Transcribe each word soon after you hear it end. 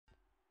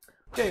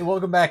Okay,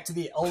 welcome back to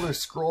the Elder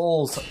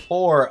Scrolls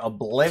 4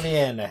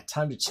 Oblivion.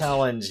 Time to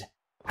challenge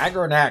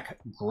Agronak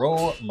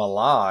Gro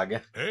Malag.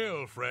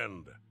 Hail,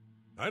 friend.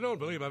 I don't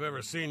believe I've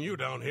ever seen you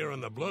down here in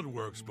the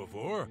Bloodworks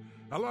before.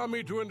 Allow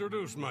me to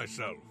introduce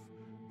myself.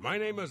 My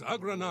name is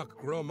Agronak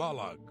Gro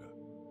Malag.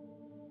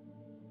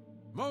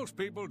 Most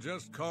people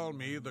just call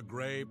me the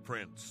Grey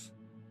Prince.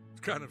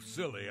 It's kind of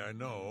silly, I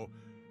know,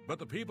 but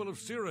the people of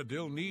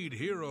Cyrodiil need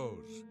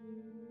heroes.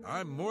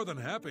 I'm more than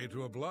happy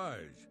to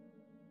oblige.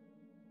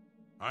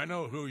 I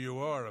know who you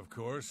are, of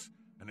course,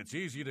 and it's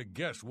easy to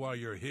guess why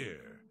you're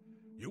here.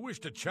 You wish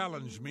to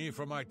challenge me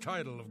for my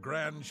title of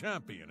Grand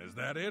Champion, is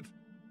that it?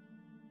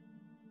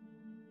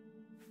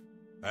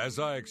 As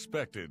I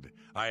expected,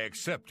 I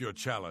accept your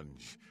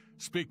challenge.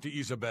 Speak to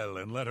Isabel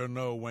and let her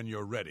know when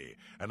you're ready,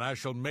 and I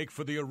shall make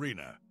for the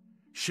arena.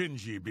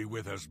 Shinji be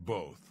with us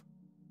both.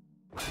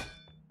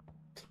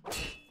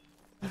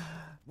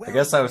 I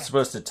guess I was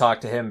supposed to talk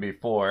to him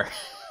before.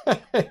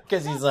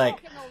 Because he's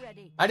like,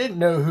 I didn't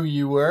know who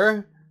you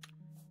were.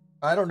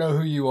 I don't know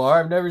who you are.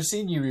 I've never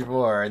seen you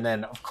before. And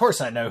then, of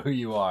course, I know who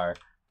you are.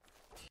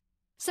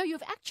 So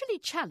you've actually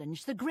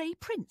challenged the Grey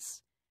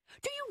Prince.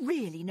 Do you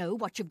really know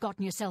what you've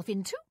gotten yourself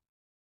into?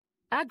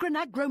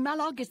 Agronak Gro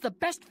Malag is the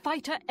best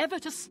fighter ever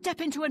to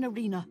step into an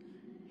arena.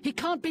 He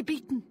can't be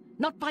beaten,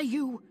 not by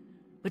you.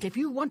 But if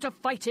you want to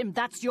fight him,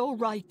 that's your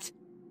right.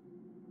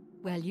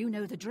 Well, you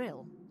know the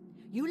drill.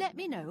 You let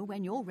me know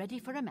when you're ready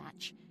for a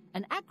match,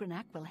 and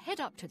Agronak will head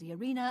up to the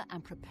arena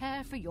and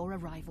prepare for your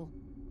arrival.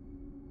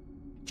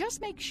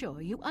 Just make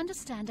sure you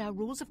understand our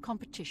rules of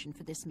competition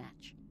for this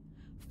match.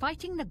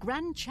 Fighting the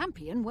Grand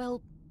Champion,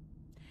 well,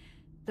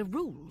 the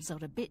rules are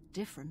a bit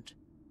different.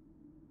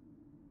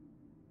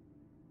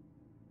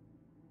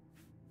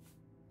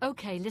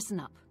 Okay, listen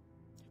up.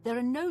 There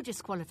are no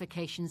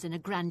disqualifications in a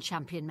Grand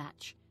Champion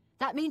match.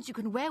 That means you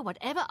can wear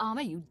whatever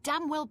armor you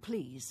damn well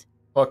please.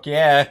 Fuck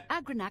yeah.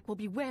 Agronak will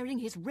be wearing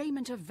his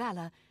raiment of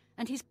valor,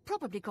 and he's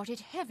probably got it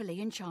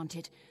heavily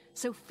enchanted,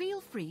 so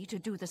feel free to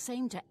do the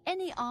same to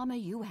any armor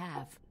you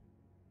have.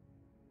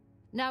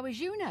 Now, as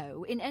you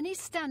know, in any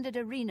standard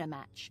arena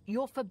match,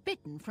 you're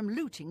forbidden from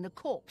looting the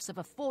corpse of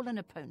a fallen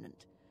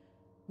opponent.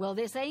 Well,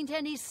 this ain't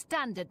any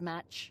standard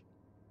match.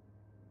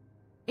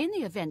 In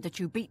the event that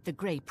you beat the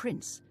Grey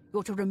Prince,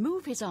 you're to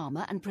remove his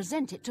armor and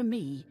present it to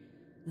me.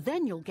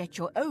 Then you'll get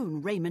your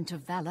own raiment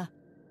of valor.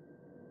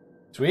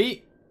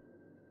 Sweet.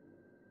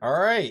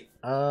 Alright,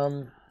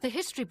 The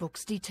history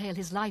books detail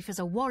his life as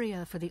a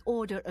warrior for the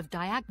Order of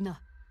Diagna,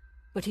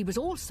 but he was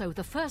also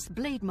the first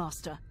Blade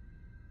Master.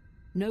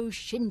 No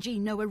Shinji,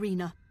 no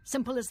arena.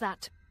 Simple as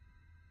that.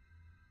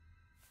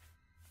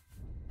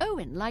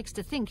 Owen likes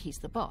to think he's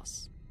the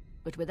boss,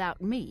 but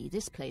without me,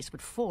 this place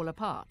would fall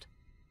apart.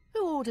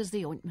 Who orders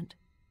the ointment?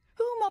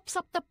 Who mops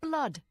up the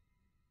blood?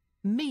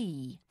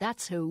 Me,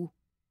 that's who.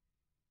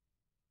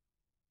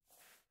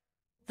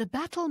 The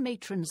Battle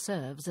Matron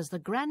serves as the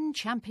Grand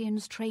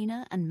Champion's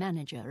trainer and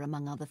manager,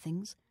 among other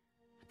things.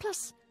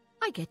 Plus,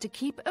 I get to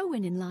keep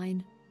Owen in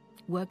line.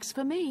 Works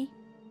for me.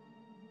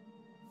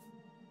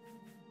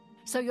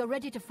 So you're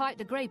ready to fight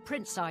the Grey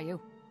Prince, are you?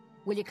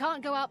 Well, you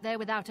can't go out there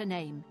without a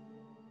name.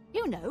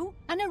 You know,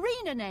 an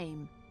arena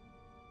name.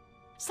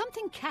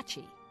 Something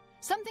catchy.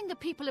 Something the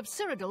people of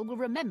Cyrodiil will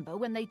remember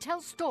when they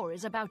tell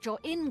stories about your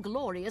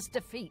inglorious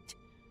defeat.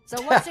 So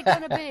what's it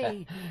gonna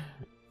be?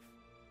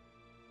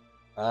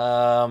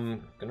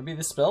 Gonna be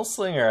the Spell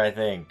Slinger, I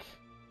think.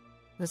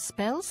 The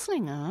Spell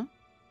Slinger?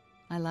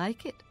 I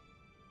like it.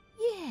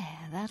 Yeah,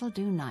 that'll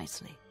do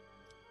nicely.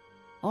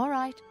 All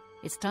right,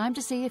 it's time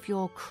to see if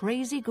you're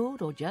crazy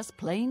good or just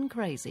plain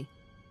crazy.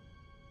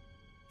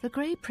 The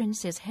Grey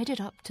Prince is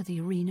headed up to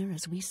the arena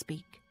as we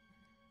speak.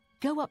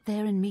 Go up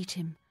there and meet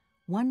him,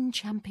 one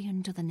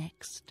champion to the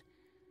next.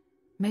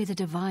 May the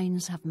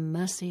divines have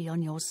mercy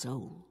on your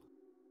soul.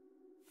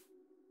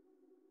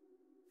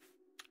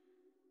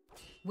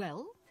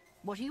 Well,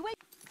 what are you waiting?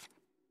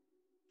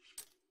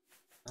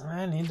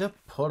 I need to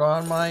put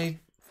on my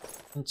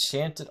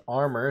enchanted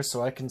armor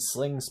so I can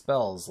sling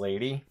spells,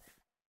 lady.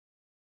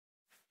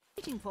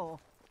 For?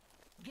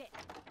 Get.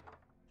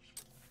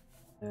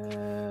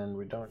 And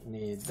we don't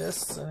need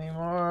this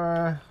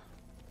anymore.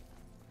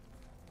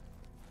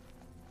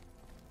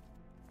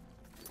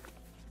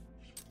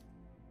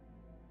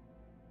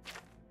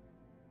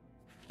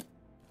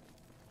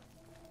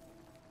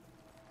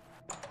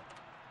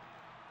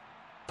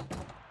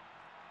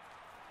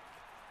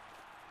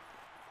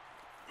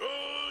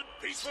 Good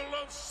people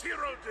of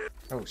Cyrodiil!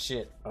 Oh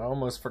shit, I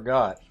almost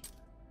forgot.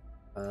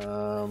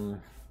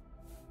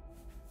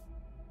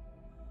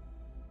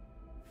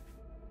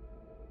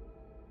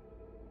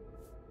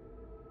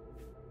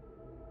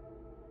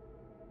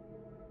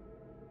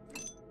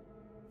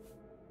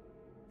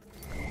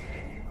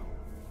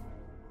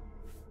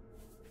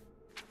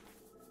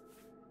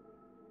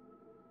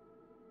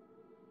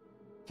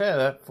 Okay,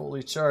 that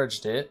fully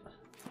charged it.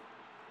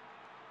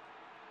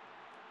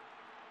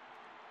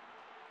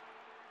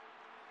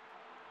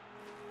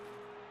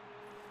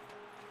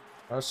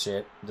 Oh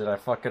shit, did I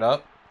fuck it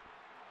up?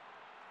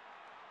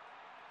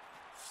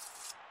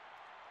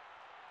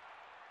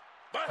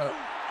 Oh.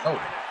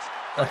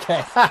 Okay.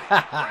 To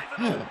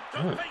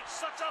face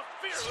such a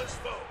fearless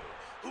foe,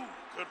 who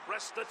could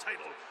wrest the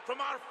title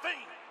from our famed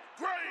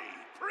Grey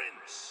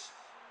Prince?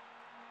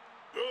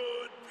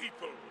 Good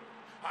people,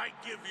 I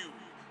give you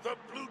the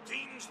blue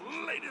team's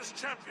latest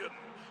champion,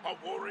 a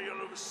warrior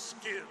of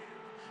skill,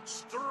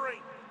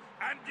 strength,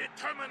 and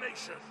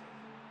determination.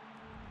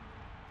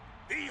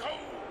 Behold,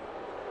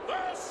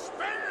 the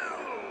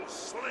Spell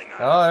Slinger!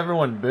 Oh,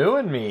 everyone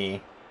booing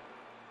me.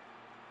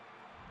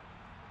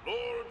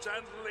 Lords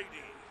and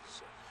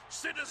ladies,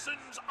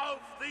 citizens of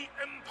the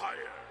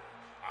Empire,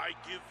 I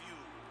give you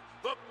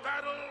the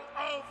battle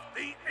of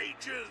the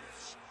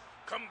ages.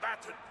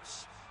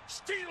 Combatants,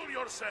 steel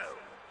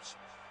yourselves.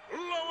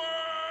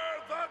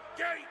 Lower the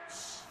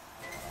gates.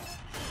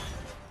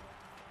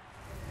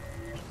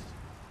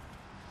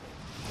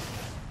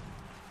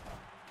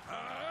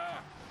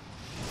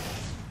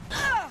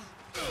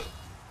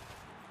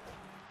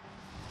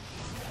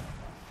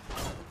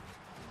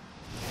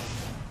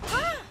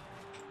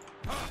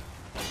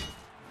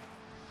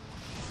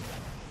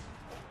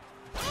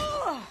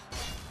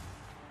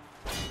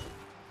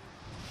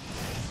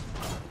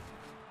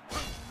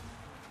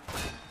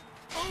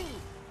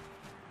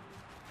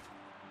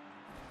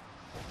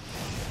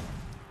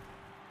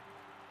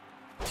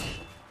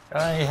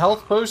 Got any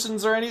health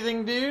potions or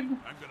anything, dude? I'm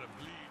gonna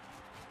bleed.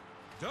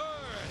 Die!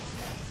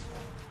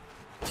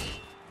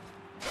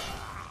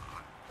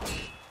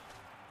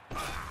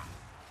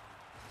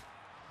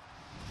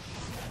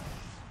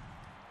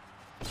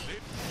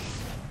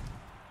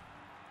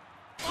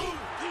 Oh,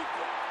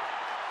 people,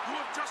 you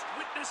have just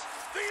witnessed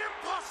the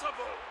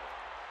impossible.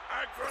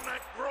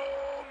 Agronacro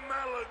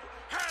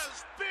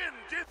has been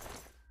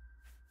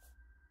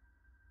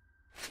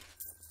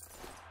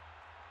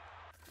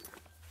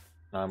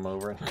I'm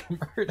over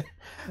encumbered.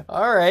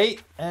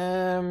 Alright,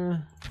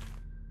 Behold,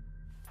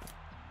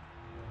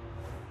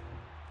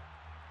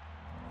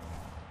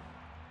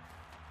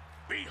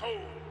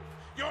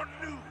 your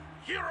new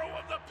hero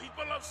of the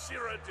people of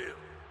Cyrodiil.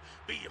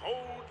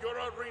 Behold your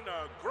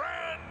arena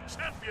grand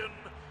champion,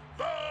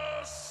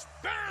 the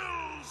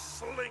Spell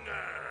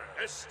Slinger.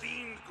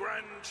 Esteemed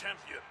grand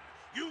champion,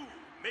 you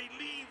may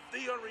leave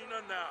the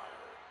arena now.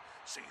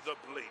 See the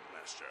Blade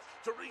Master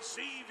to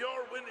receive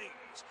your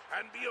winnings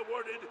and be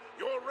awarded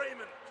your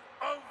raiment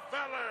of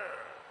valor.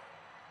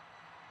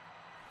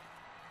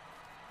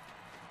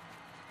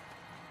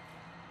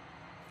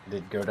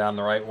 did go down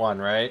the right one,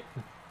 right?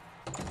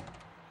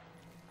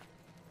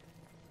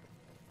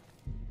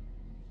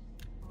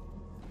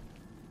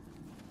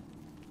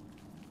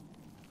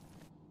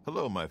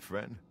 Hello, my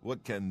friend.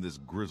 What can this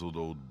grizzled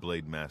old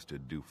Blade Master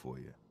do for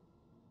you?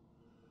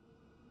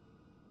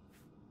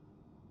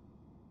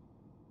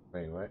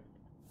 Wait, what?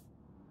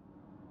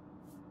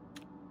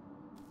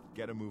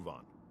 Gotta move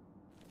on.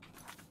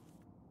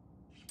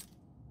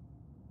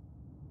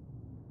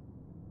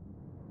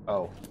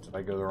 Oh, did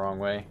I go the wrong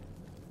way?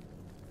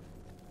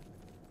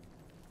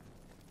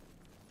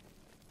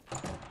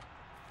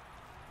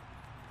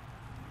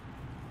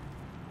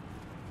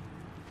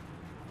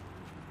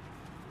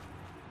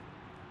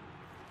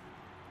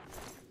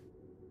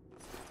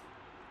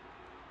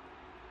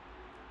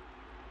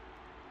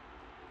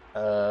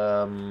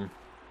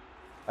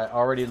 I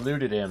already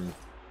looted him.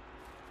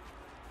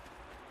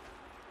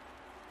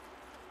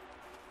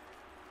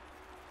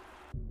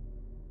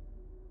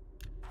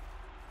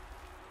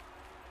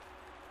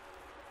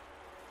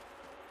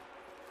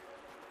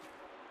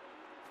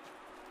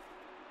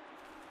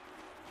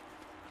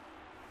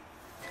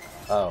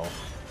 Oh.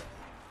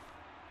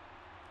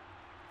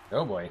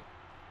 Oh boy.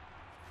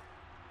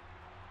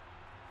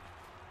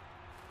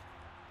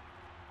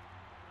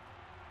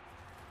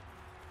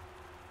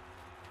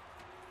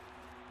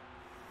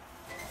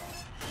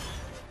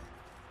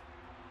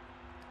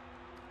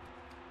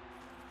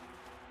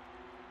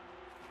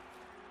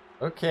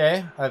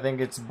 Okay, I think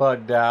it's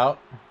bugged out.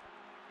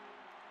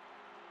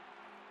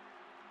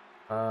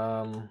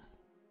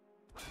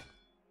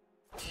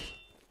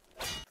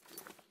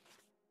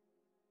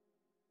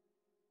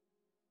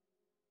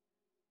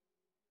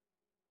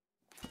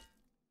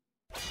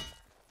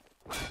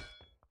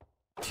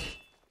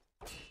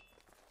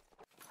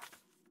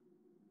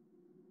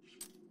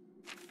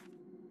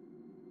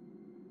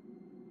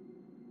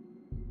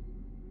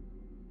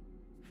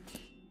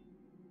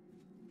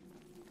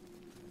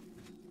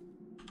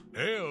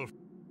 Hail!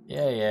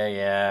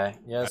 Yeah.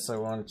 Yes, I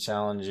want to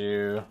challenge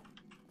you.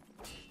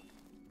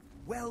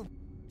 Well,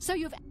 So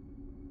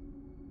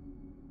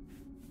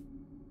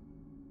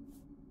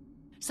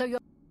you're...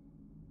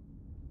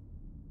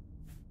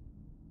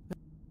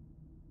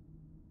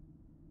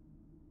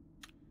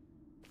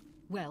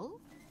 Well,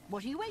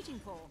 what are you waiting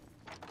for?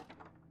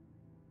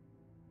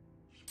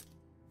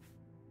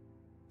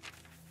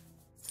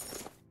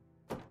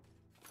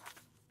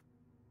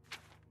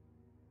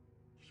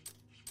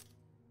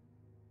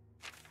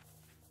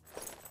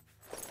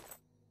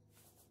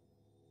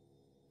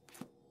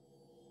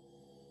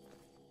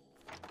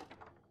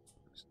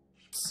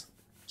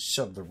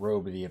 Shove the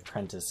robe of the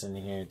apprentice in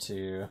here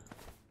too.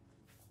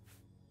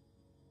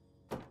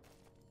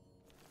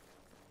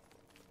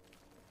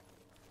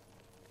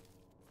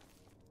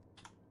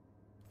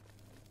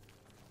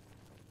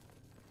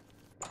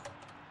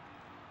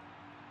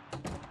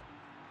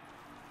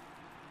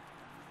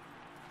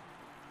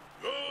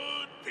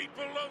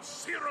 people of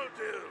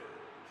Cyrodiil,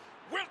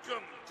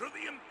 welcome to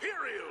the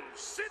Imperial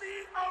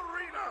City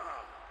Arena!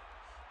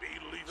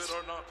 Believe it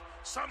or not,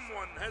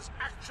 someone has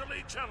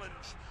actually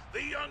challenged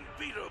the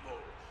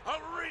unbeatable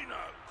Arena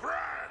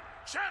Grand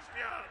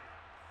Champion!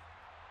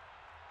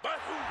 But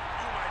who,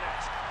 you might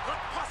ask,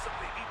 could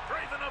possibly be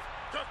brave enough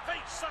to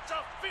face such a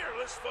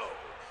fearless foe?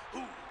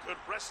 Who could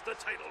wrest the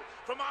title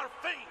from our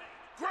famed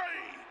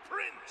Grey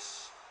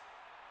Prince?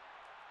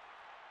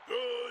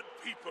 Good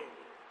people,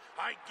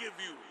 I give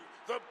you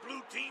the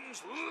blue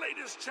team's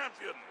latest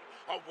champion,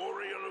 a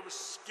warrior of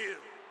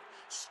skill,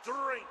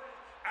 strength,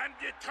 and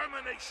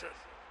determination.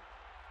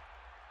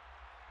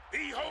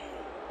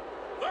 Behold,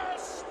 the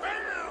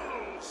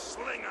Spell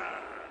Slinger!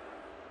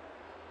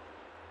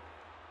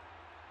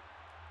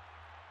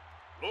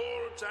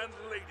 Lords and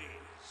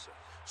ladies,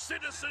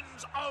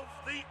 citizens of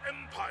the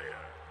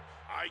Empire,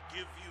 I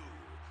give you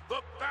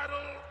the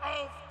Battle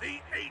of the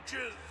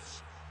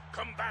Ages.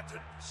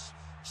 Combatants,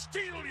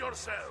 steel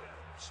yourselves.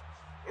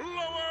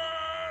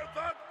 Lower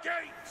the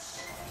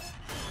gates!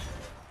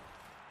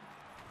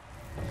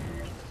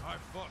 I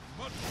fought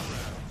mud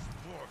crabs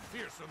more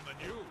fearsome than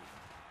you.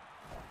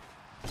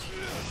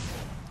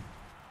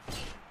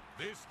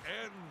 This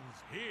ends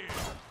here.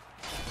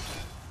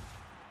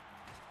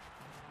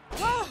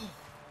 Whoa!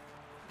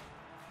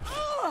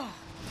 Ha!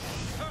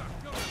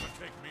 You'll never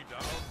take me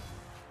down.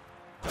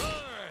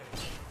 Die!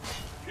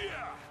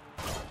 Here!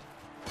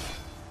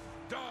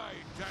 Die,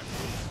 damn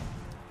you!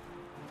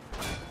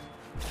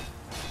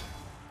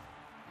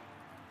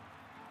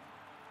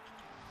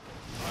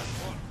 I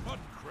fought mud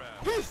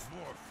crabs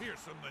more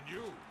fearsome than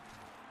you.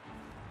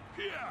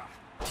 Here!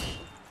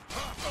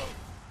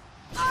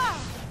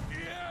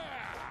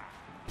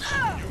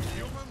 Yeah! You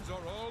humans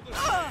are all the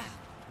same,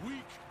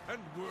 weak and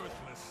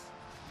worthless.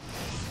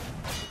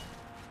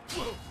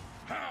 Whoa.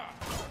 Ha!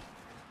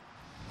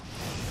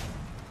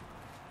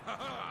 Ha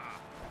ha!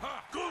 Ha!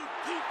 Good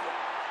people,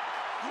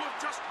 you have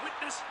just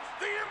witnessed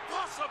the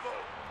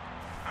impossible!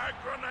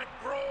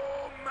 Agronagro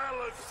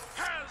Malad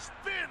has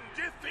been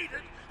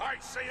defeated! I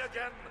say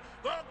again,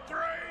 the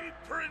Grey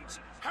Prince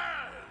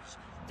has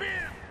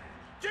been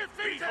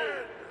defeated!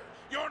 Behold,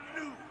 your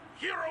new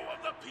hero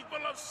of the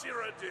people of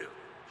Cyrodiil.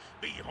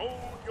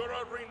 Behold your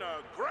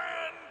arena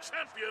grand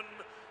champion,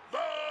 the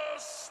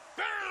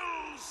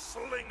Spell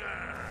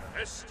Slinger!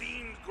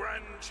 Esteemed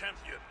grand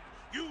champion,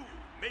 you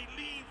may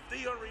leave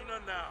the arena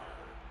now.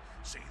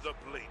 See the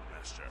Blade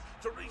Master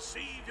to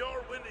receive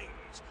your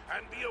winnings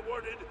and be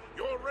awarded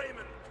your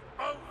raiment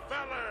of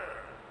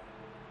valor.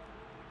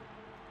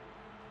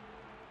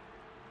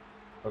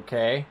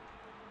 Okay.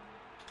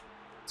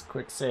 Let's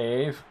quick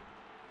save.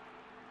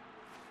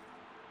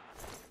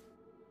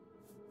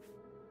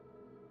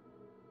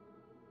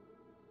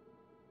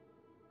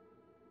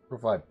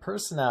 Provide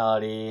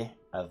personality,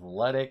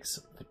 athletics,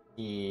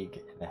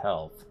 fatigue, and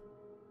health.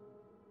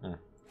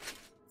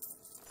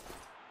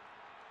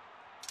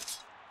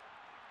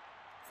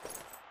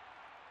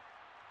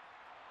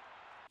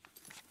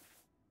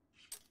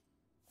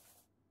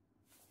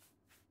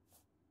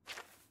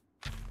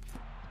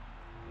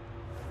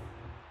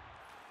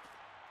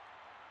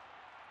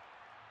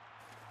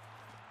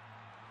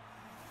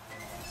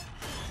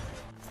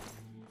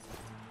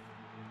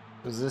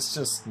 Is this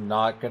just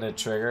not gonna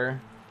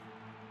trigger?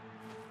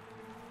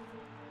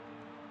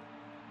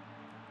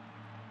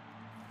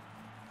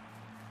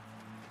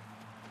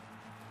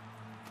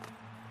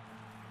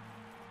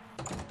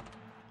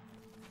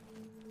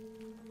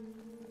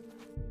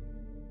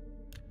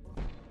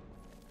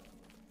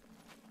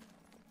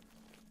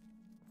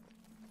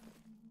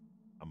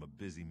 I'm a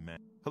busy man.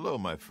 Hello,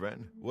 my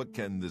friend. What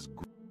can this...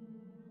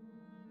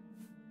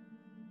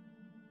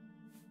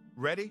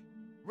 Ready?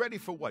 Ready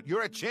for what?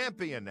 You're a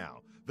champion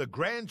now. The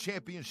Grand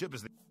Championship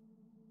is the...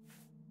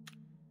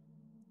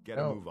 Get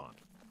a move on.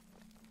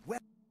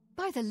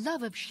 By the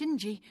love of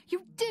Shinji,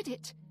 you did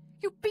it!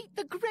 You beat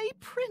the Grey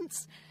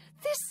Prince!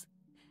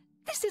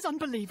 This is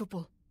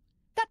unbelievable.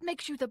 That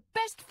makes you the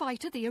best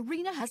fighter the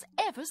arena has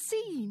ever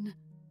seen.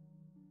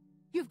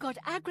 You've got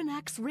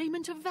Agronach's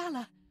Raiment of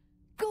Valor.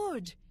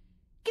 Good.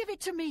 Give it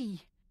to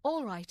me.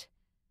 All right.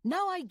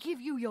 Now I give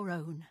you your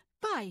own.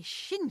 By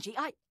Shinji,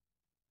 I'm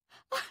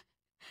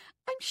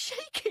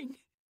shaking.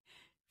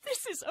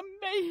 This is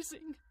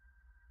amazing.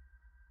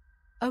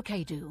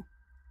 Okay, Do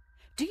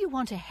you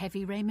want a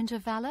heavy Raiment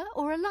of Valor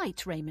or a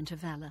light Raiment of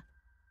Valor?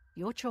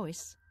 Your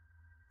choice.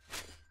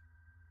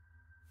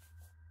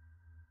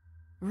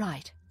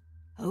 Right.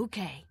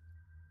 Okay.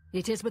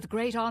 It is with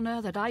great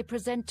honor that I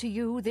present to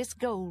you this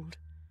gold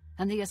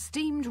and the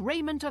esteemed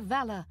Raiment of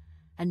Valor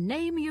and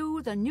name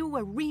you the new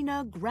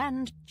Arena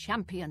Grand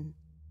Champion.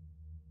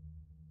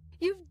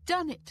 You've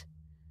done it.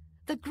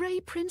 The Grey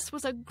Prince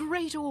was a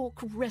great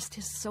orc, rest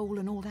his soul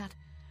and all that,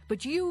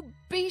 but you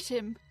beat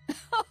him.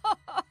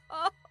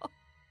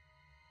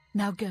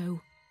 Now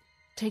go.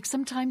 Take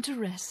some time to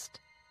rest.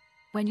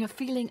 When you're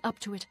feeling up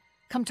to it,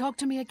 come talk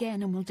to me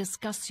again and we'll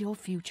discuss your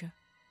future.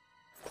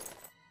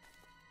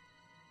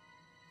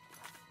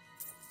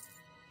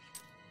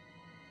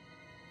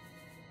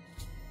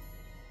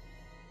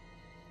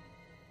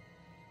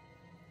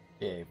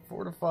 Okay,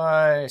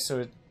 fortify, so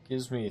it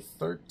gives me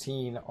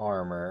 13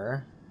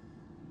 armor.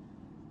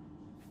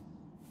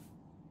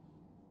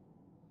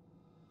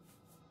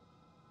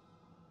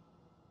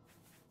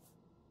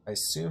 I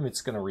assume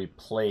it's gonna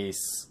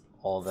replace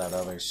all that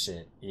other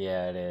shit.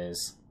 Yeah, it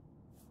is.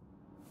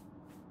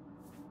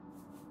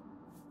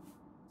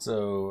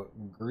 So,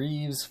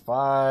 Greaves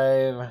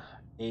 5,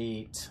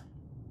 8.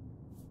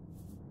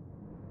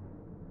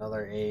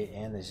 Another 8,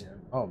 and this.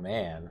 Oh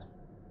man.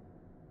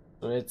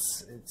 So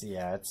it's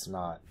yeah, it's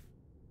not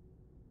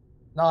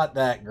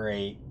that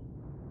great.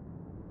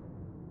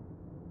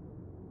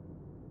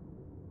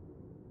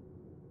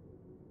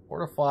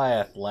 Fortify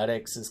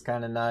athletics is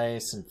kind of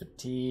nice, and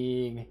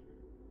fatigue,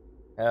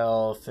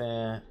 health,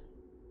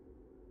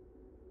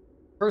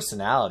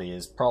 personality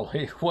is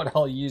probably what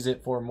I'll use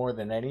it for more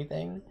than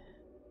anything.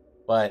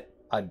 But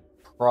I'd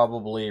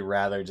probably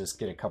rather just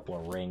get a couple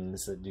of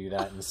rings that do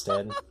that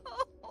instead.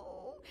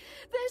 Oh,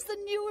 there's the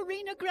new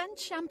arena grand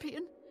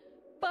champion.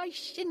 By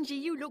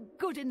Shinji, you look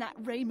good in that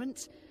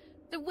raiment.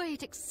 The way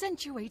it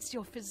accentuates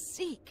your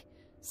physique.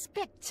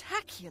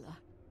 Spectacular.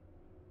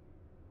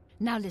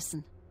 Now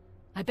listen,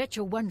 I bet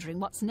you're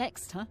wondering what's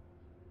next, huh?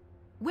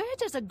 Where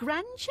does a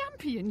grand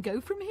champion go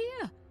from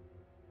here?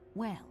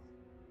 Well,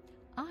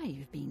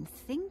 I've been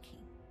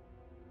thinking.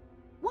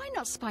 Why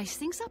not spice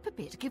things up a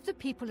bit, give the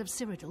people of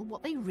Cyrodiil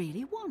what they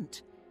really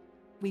want?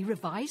 We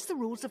revise the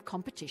rules of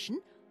competition,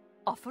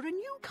 offer a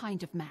new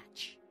kind of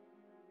match.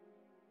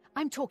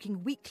 I'm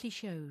talking weekly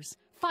shows,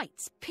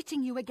 fights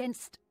pitting you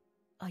against...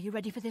 Are you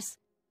ready for this?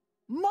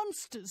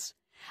 Monsters!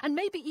 And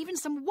maybe even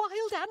some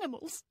wild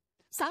animals.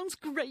 Sounds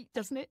great,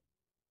 doesn't it?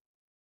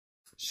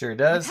 Sure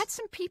does. I've had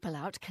some people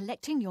out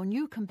collecting your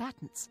new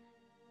combatants.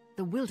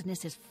 The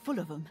wilderness is full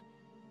of them.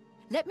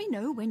 Let me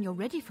know when you're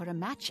ready for a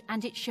match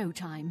and it's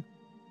showtime.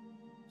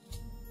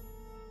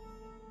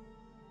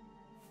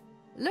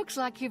 Looks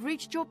like you've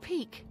reached your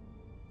peak.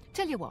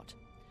 Tell you what,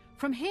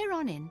 from here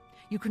on in,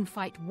 you can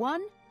fight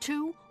 1,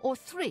 2, or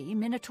 3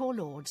 Minotaur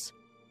Lords.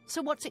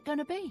 So what's it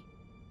gonna be?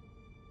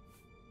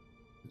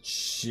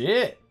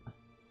 Shit.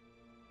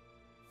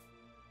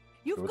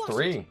 You've got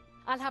 3. it.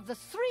 I'll have the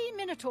 3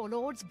 Minotaur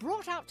Lords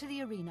brought out to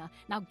the arena.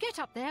 Now get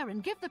up there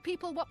and give the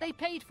people what they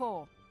paid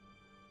for.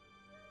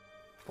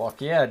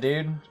 Fuck yeah,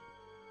 dude.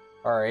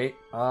 Alright,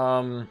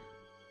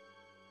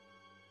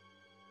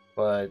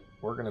 but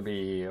we're gonna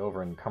be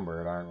over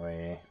encumbered, aren't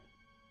we?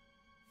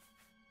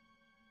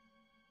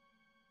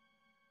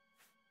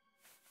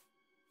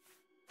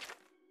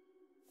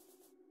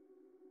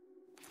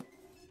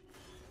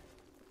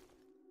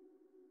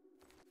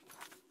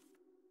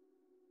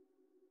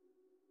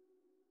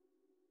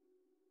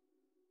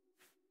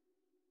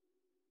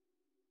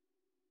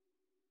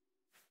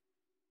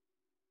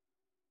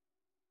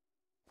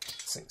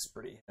 This thing's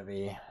pretty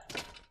heavy.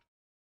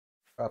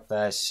 Drop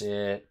that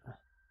shit.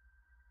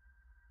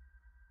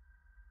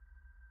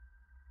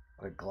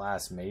 A lot of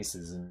glass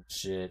maces and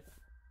shit.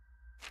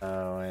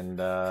 Oh, and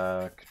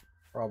could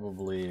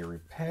probably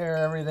repair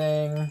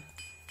everything.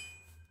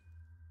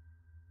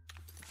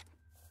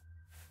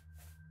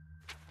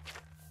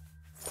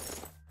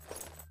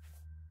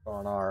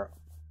 On our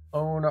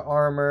own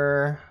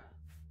armor.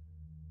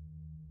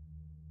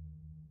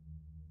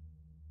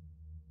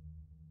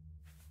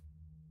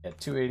 At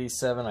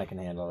 287, I can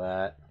handle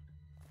that.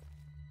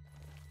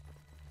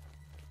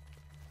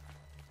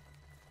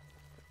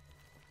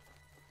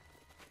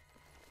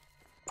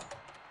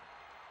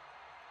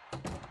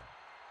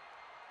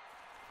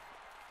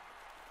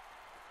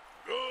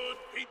 Good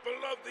people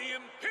of the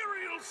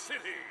Imperial City,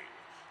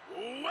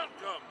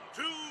 welcome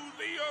to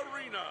the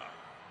arena.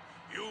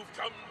 You've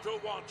come to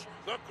watch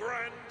the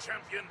grand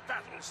champion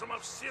battle some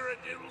of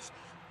Cyrodiil's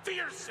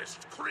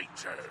fiercest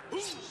creatures. Who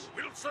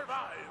will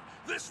survive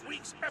this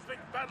week's epic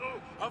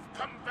battle of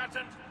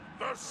combatant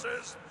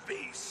versus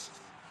beast?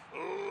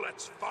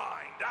 Let's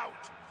find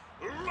out.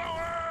 Lower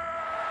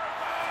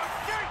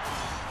the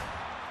gates!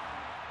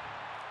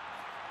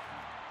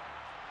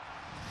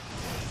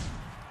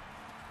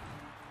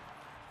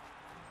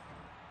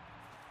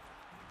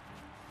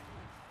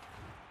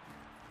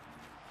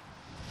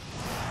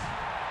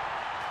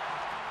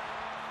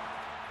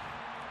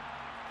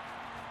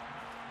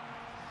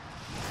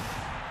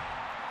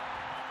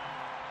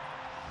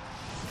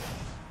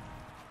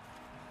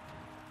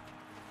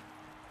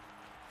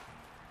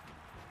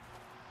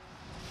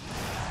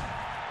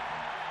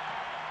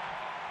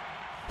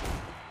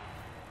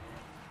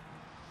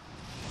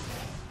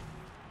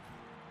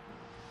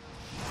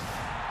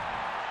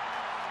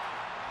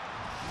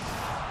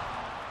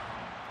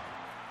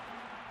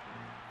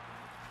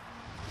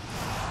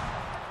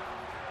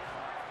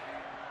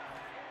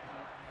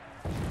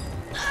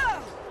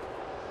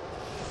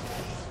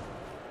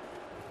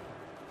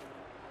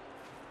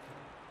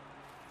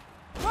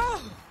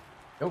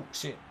 Oh,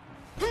 shit.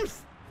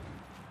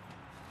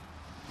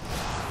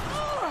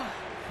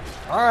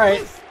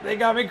 Alright, they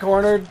got me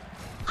cornered.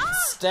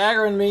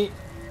 Staggering me.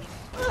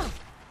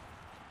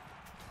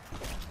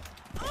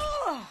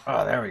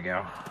 Oh, there we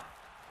go.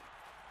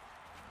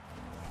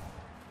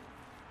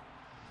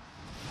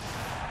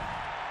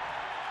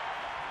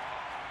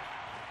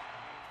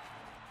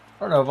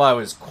 I don't know if I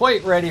was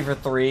quite ready for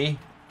 3.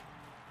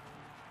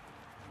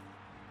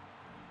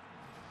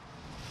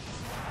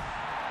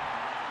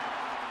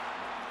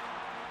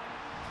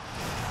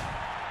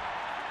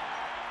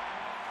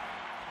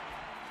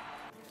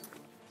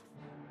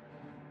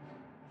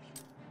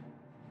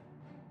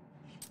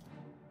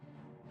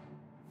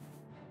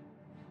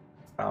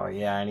 Oh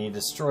yeah, and he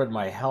destroyed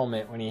my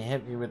helmet when he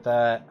hit me with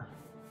that.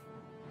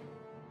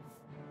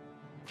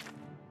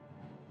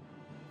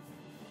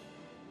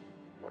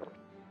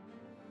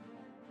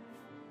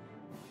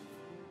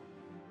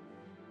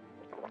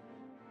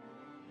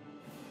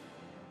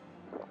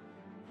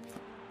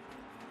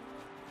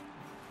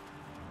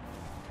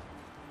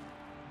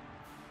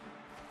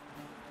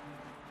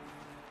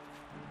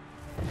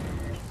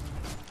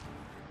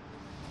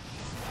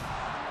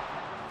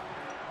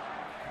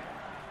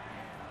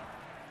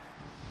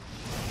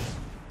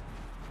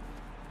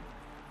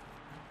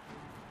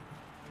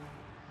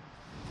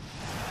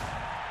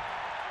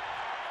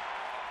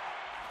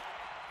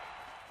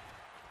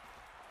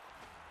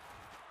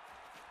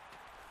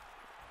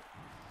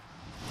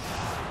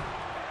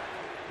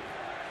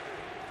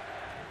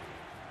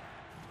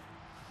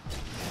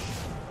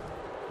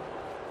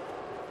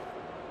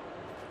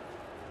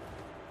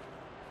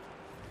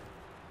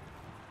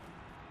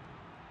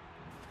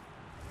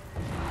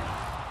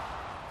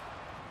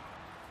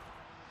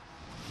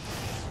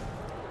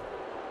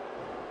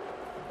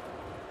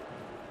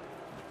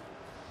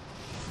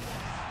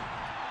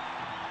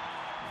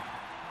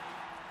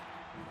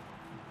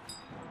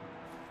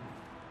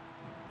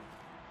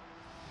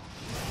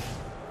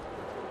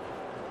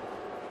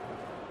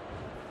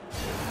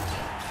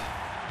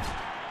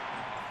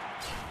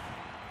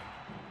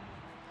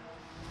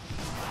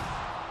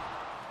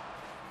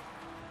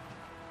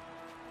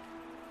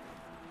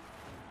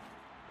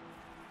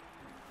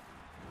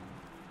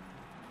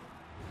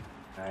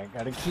 I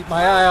gotta keep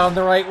my eye on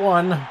the right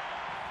one.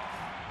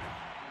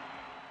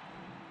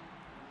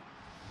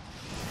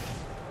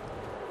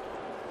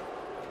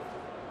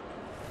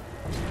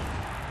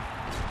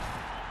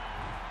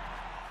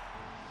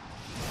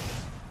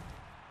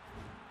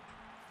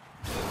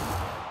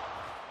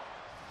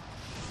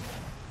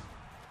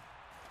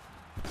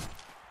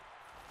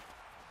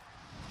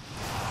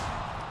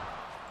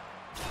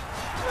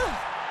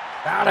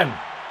 Got him!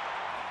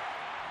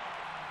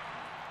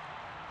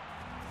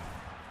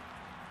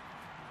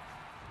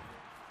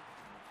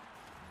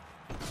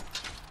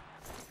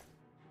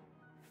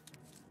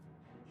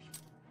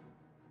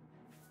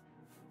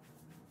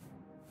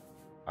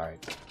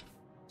 Alright.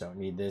 Don't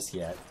need this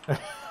yet.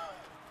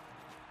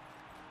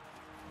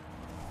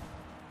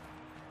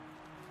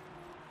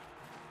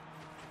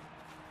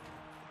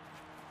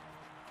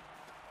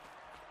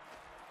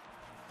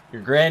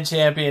 Your grand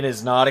champion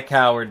is not a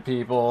coward,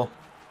 people.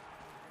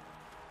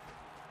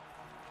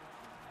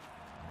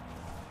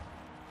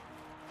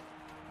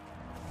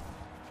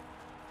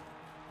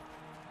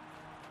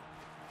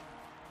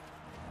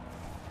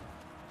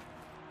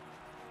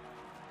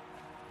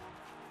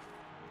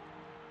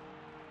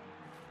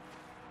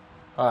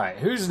 Alright,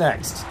 who's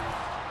next?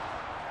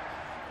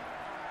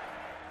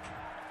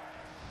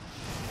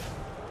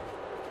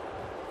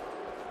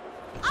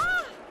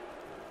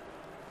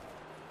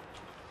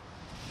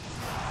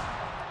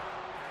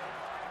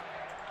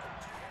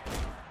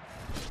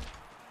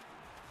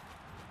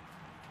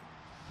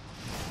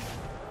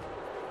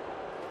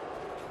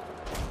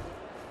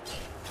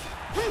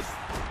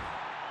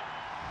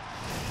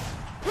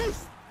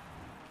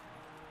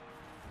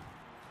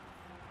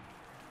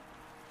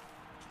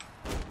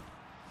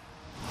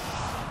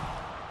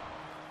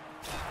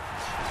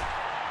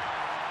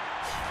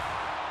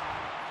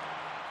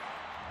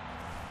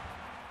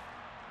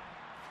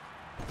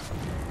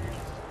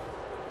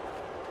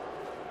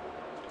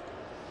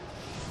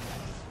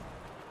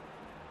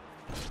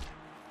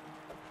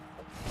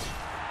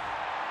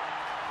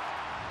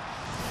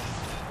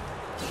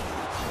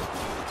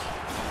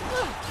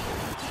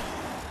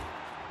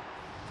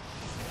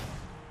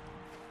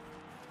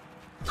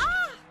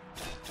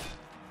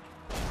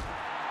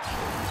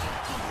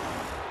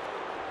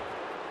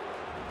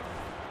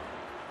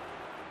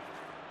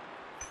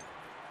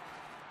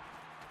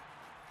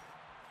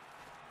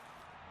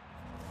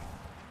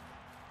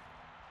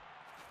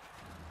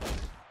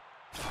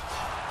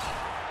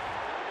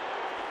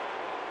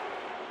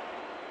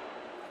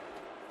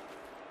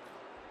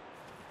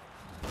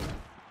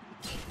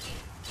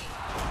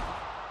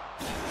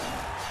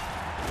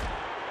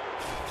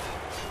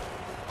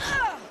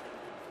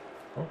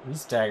 Oh, he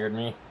staggered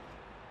me.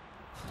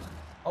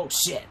 Oh,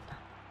 shit.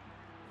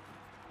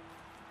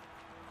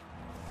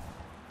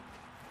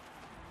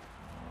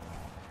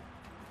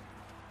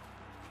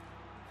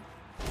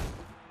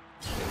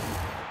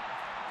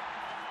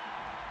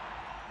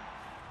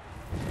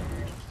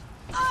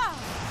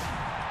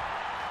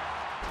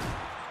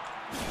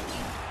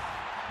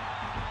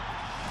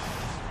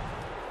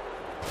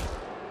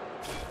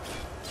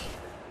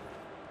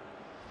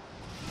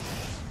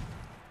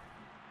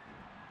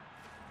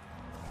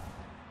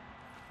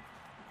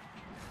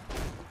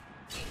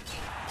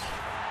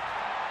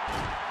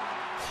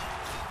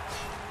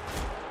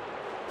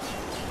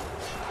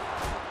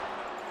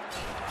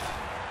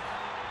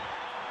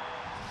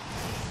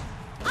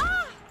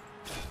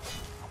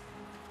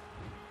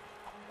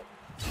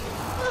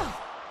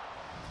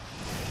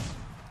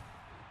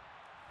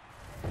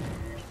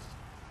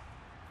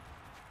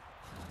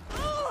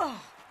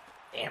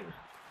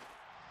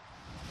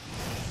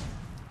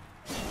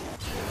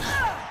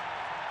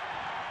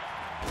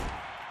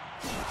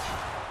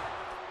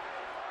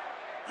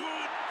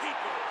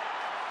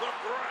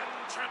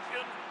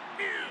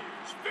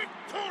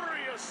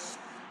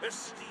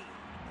 Esteemed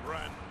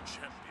Grand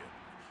Champion,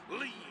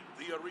 leave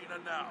the arena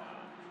now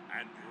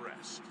and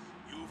rest.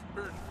 You've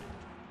earned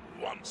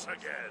it once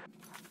again.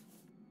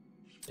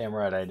 Damn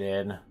right I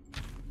did.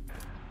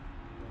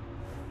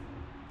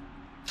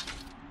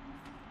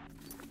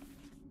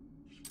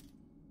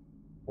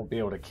 Won't be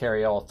able to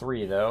carry all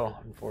three, though,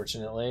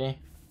 unfortunately.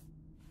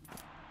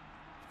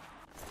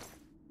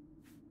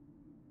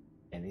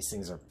 And these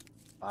things are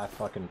 5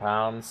 fucking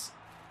pounds.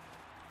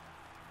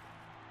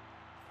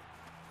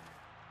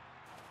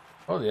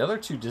 Oh, the other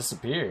 2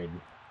 disappeared.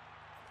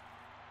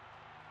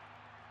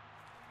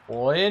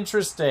 Well,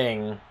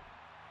 interesting.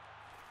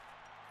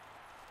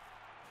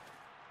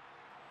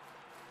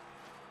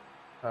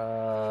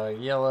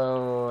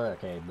 Yellow.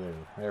 Okay, blue.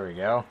 There we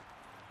go.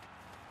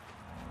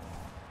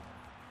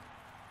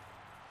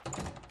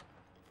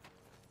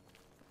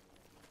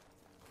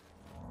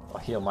 I'll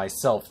heal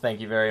myself, thank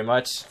you very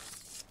much.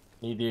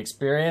 Need the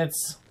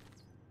experience?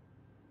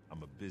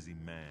 I'm a busy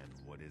man,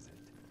 what is it?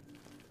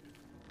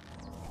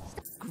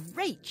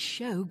 Great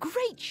show,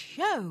 great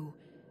show.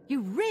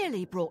 You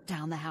really brought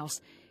down the house.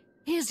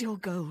 Here's your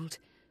gold.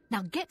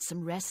 Now get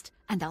some rest,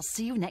 and I'll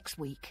see you next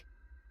week.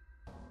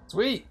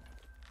 Sweet.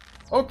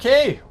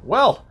 Okay,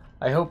 well,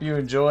 I hope you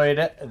enjoyed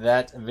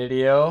that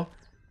video.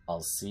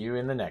 I'll see you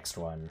in the next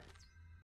one.